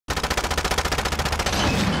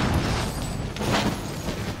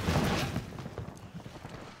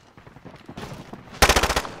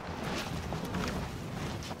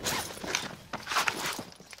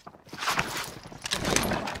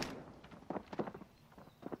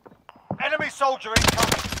soldier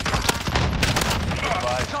incoming.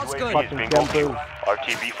 Shots good. Fucking Bingo jump fuel. in.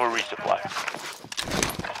 RTB for resupply.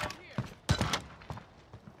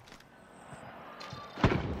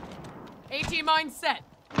 AT mine set.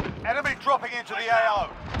 Enemy dropping into the AO.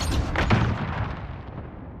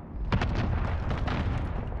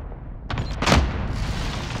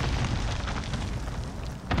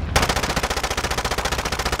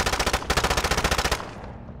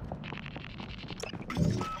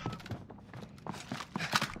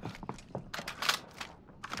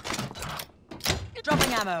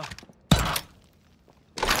 Dropping ammo.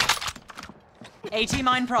 AT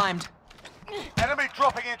mine primed. Enemy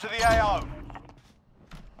dropping into the AO.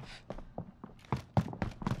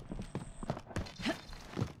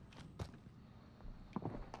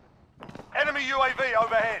 Enemy UAV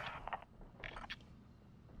overhead.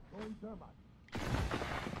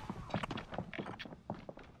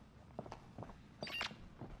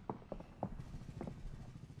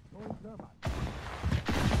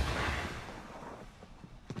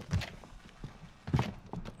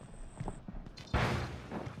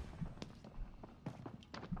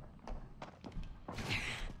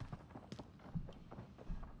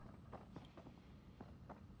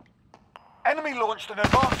 Enemy launched an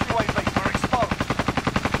advanced UAV for exposed.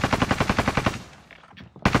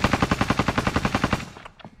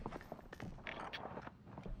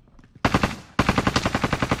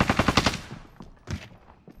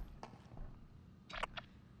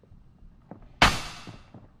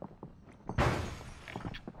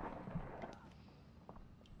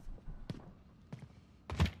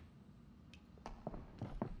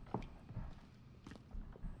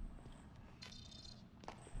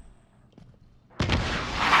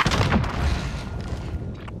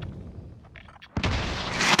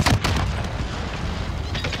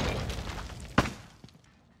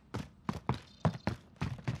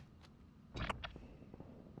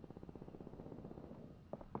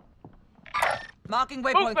 Marking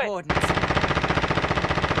waypoint coordinates.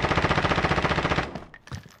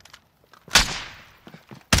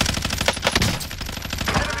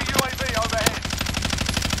 Enemy UAV overhead.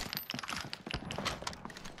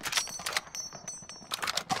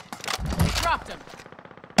 Dropped him.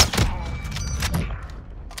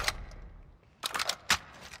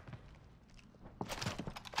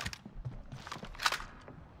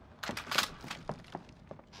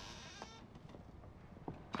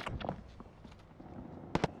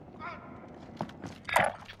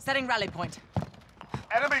 Setting rally point.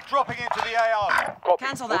 Enemy dropping into the AO. Copy.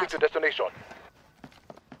 Cancel Moving that. to destination.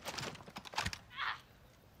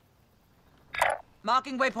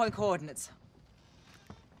 Marking waypoint coordinates.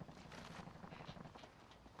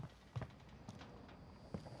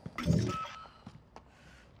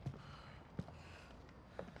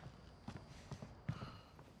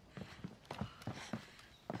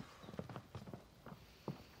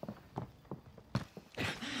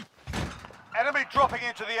 Enemy dropping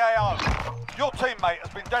into the AO. Your teammate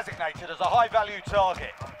has been designated as a high-value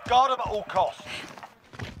target. Guard them at all costs.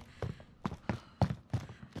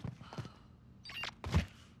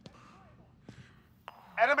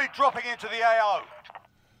 Enemy dropping into the AO.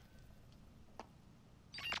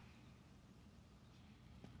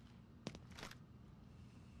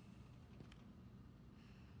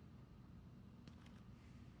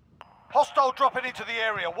 Hostile dropping into the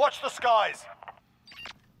area. Watch the skies.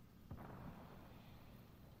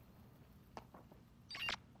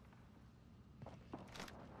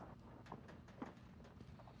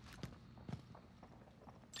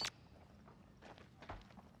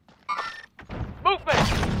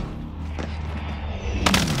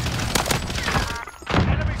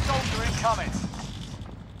 Enemy soldier incoming.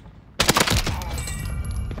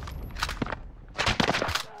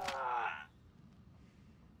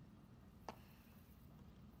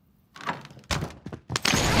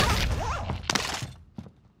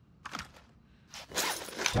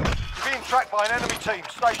 You're being tracked by an enemy team.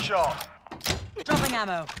 Stay sharp. Dropping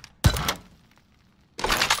ammo.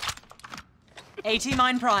 AT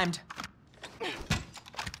mine primed.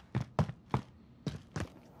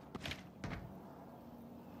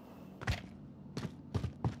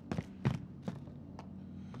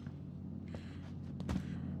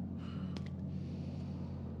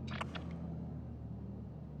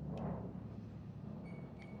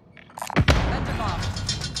 Vector bomb.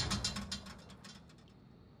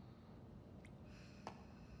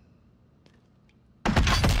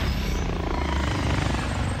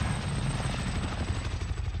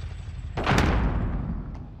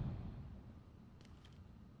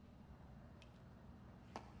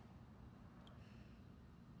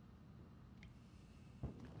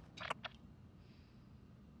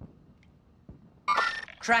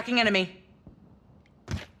 Tracking enemy.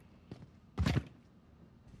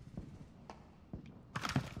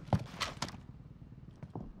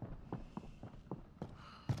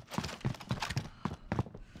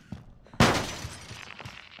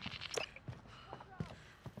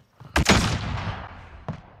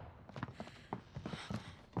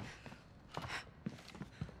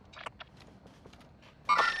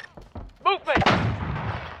 Movement!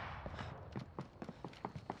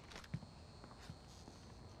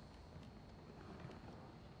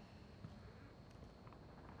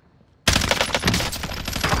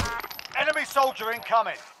 Enemy soldier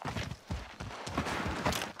incoming.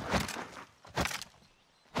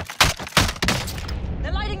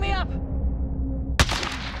 They're lighting me up!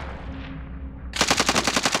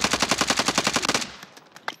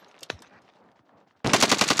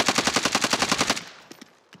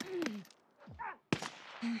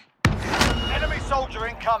 Enemy soldier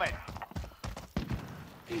incoming.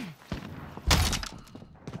 I'm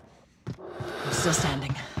still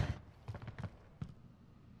standing.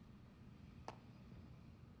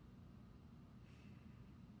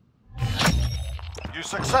 You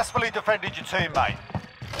successfully defended your teammate.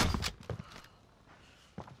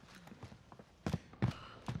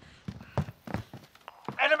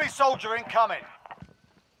 Enemy soldier incoming.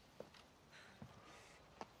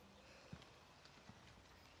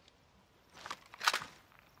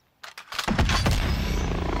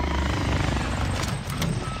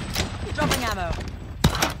 Dropping ammo.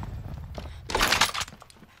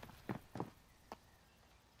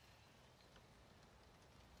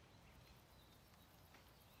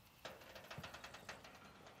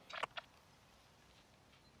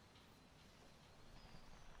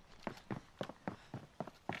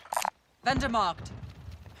 Vendor marked.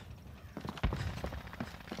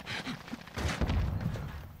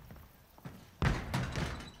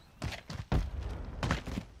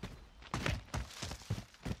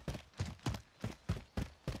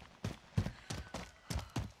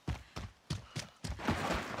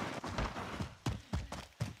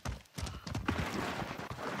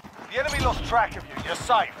 The enemy lost track of you. You're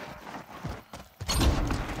safe.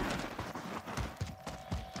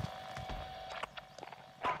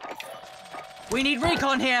 We need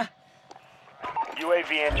recon here.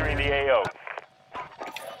 UAV entering the AO.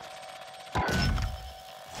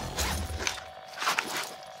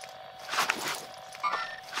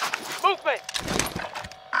 Movement!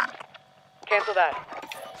 Cancel that.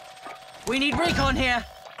 We need recon here.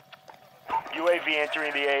 UAV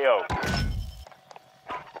entering the AO.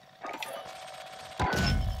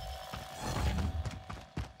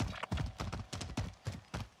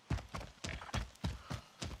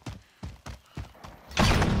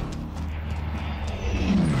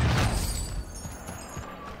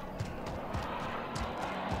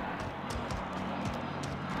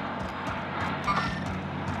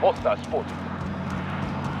 Hostile spotted.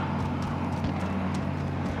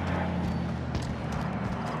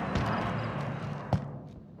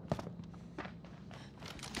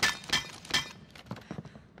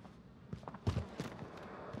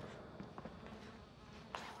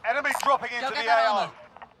 Enemy dropping into Don't the get that AO. armor.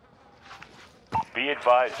 Be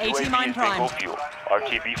advised, AT UAV mine is prime. bingo fuel.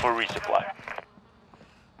 RTB for resupply.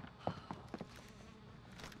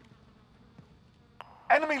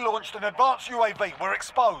 Enemy launched an advanced UAV. We're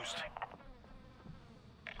exposed.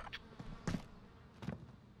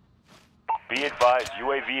 Be advised,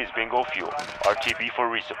 UAV is bingo fuel. RTB for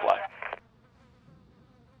resupply.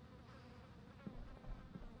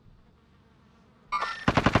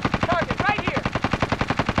 Target right here!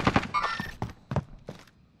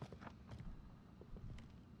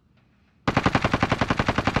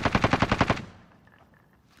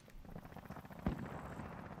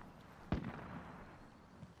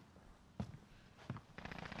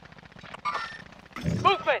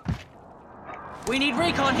 Movement! We need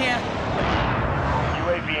recon here.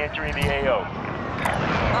 UAV entering the AO.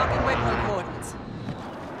 Marking waypoint coordinates.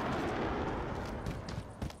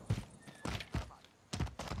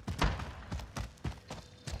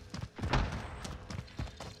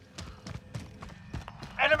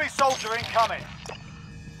 Enemy soldier incoming.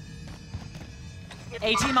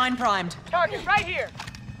 AT mine primed. Target right here!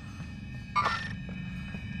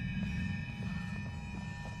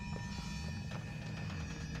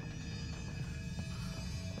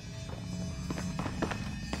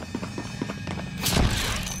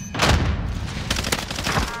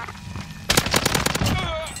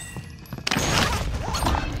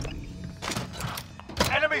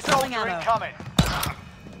 Enemy Throwing soldier ammo. incoming.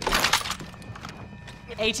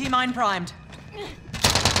 AT mine primed.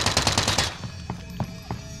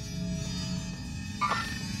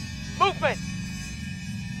 Movement!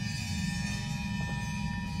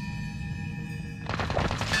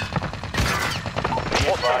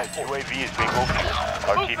 UAV is bingo fuel.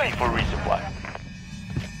 RTB for resupply.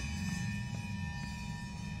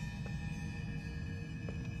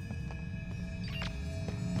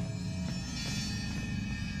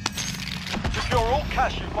 Secure all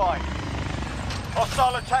cash you find.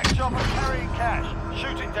 Hostile attack chopper carrying cash.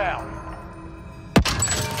 Shoot it down.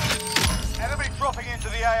 Enemy dropping into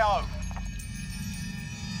the AO.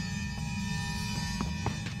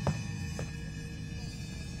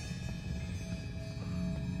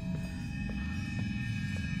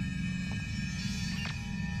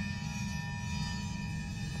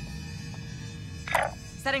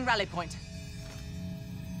 Setting rally point.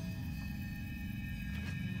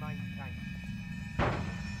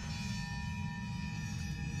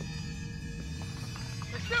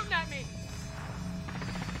 They're shooting at me!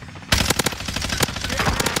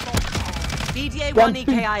 BDA 1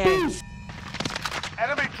 EKIA.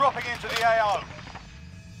 Enemy dropping into the AO.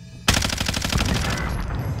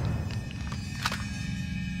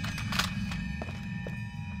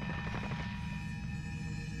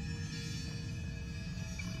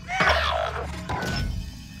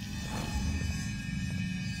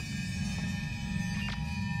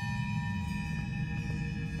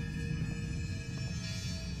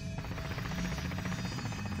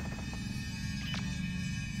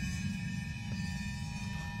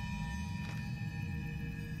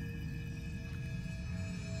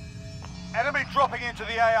 Enemy dropping into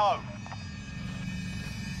the AO.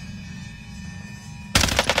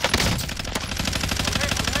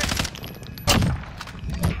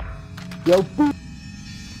 Yo,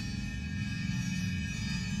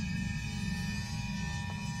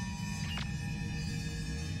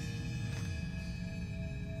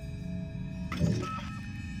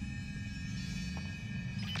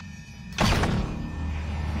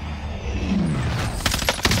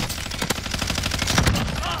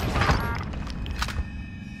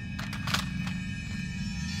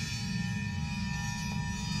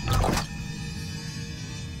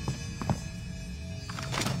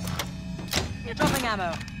 Dropping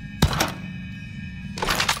ammo.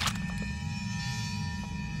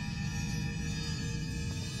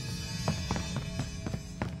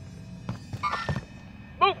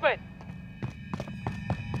 Movement!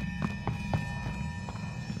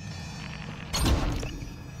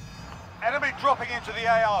 Enemy dropping into the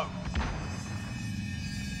AO.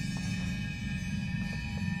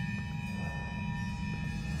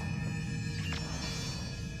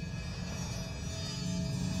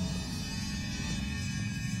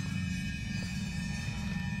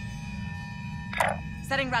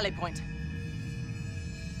 Setting rally point.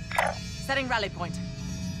 Setting rally point.